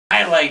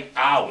highlight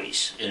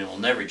always, and it will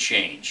never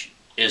change,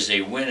 is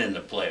a win in the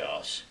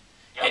playoffs.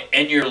 Yep.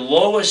 And your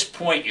lowest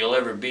point you'll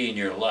ever be in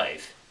your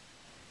life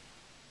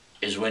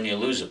is when you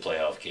lose a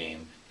playoff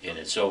game and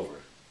it's over.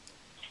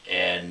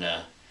 And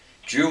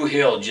Drew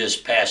Hill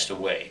just passed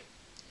away.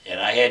 And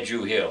I had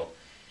Drew Hill.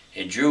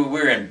 And Drew,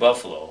 we were in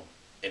Buffalo,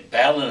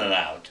 battling it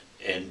out.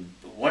 And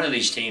one of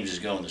these teams is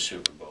going to the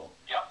Super Bowl.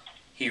 Yep.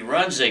 He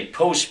runs a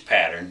post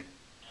pattern,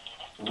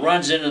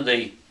 runs into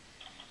the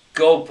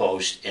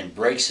goalpost, and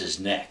breaks his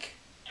neck.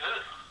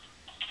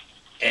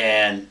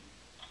 And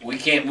we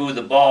can't move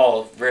the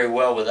ball very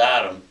well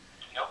without him.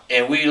 Nope.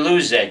 And we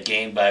lose that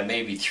game by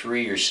maybe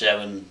 3 or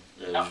 7.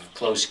 It was a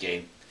close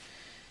game.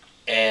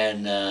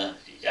 And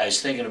I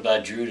was thinking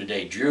about Drew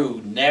today.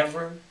 Drew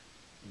never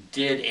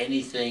did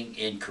anything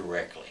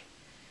incorrectly.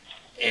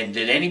 And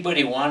did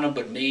anybody want him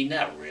but me?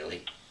 Not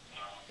really.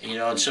 You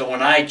know, and so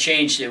when I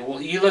changed it,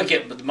 well, you look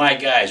at my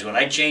guys, when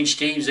I changed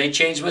teams, they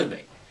changed with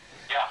me.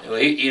 Yeah.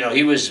 Well,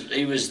 he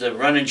was the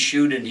run and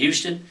shoot in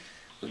Houston.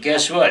 Well,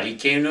 guess what? He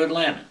came to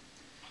Atlanta.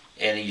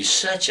 And he's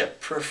such a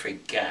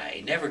perfect guy.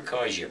 He never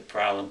caused you a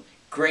problem.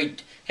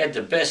 Great, had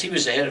the best, he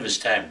was ahead of his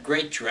time.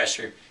 Great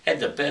dresser, had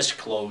the best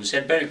clothes,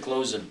 had better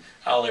clothes than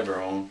I'll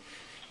ever own.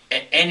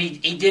 And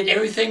he did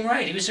everything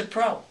right. He was a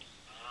pro.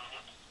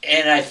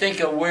 And I think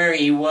of where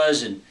he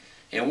was, and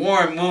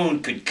Warren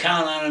Moon could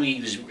count on him.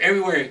 He was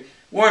everywhere.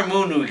 Warren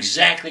Moon knew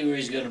exactly where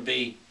he was going to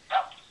be.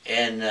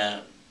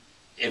 And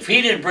if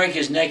he didn't break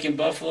his neck in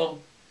Buffalo,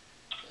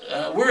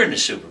 we're in the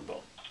Super Bowl.